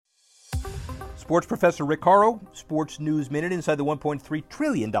Sports professor Rick Horrow, Sports News Minute inside the $1.3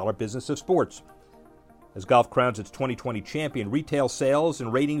 trillion business of sports. As golf crowns its 2020 champion, retail sales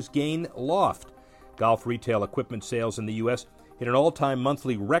and ratings gain loft. Golf retail equipment sales in the U.S. hit an all-time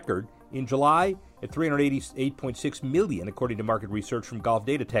monthly record in July at $388.6 million, according to market research from Golf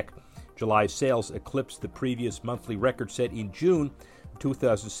Data Tech. July's sales eclipsed the previous monthly record set in June of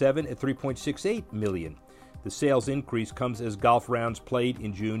 2007 at $3.68 million. The sales increase comes as golf rounds played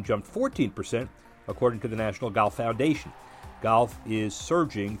in June jumped 14%, according to the National Golf Foundation. Golf is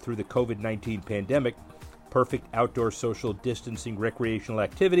surging through the COVID-19 pandemic, perfect outdoor social distancing recreational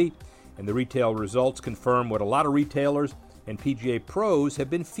activity, and the retail results confirm what a lot of retailers and PGA pros have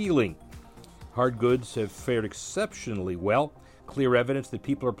been feeling. Hard goods have fared exceptionally well, clear evidence that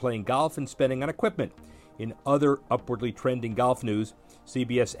people are playing golf and spending on equipment. In other upwardly trending golf news,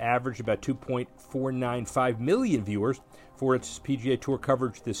 CBS averaged about 2.495 million viewers for its PGA Tour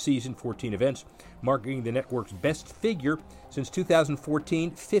coverage this season, 14 events, marking the network's best figure since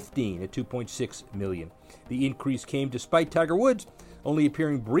 2014-15 at 2.6 million. The increase came despite Tiger Woods only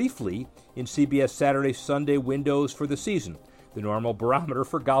appearing briefly in CBS Saturday-Sunday windows for the season, the normal barometer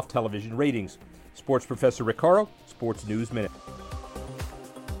for golf television ratings. Sports professor Rick Horrow, Sports News Minute.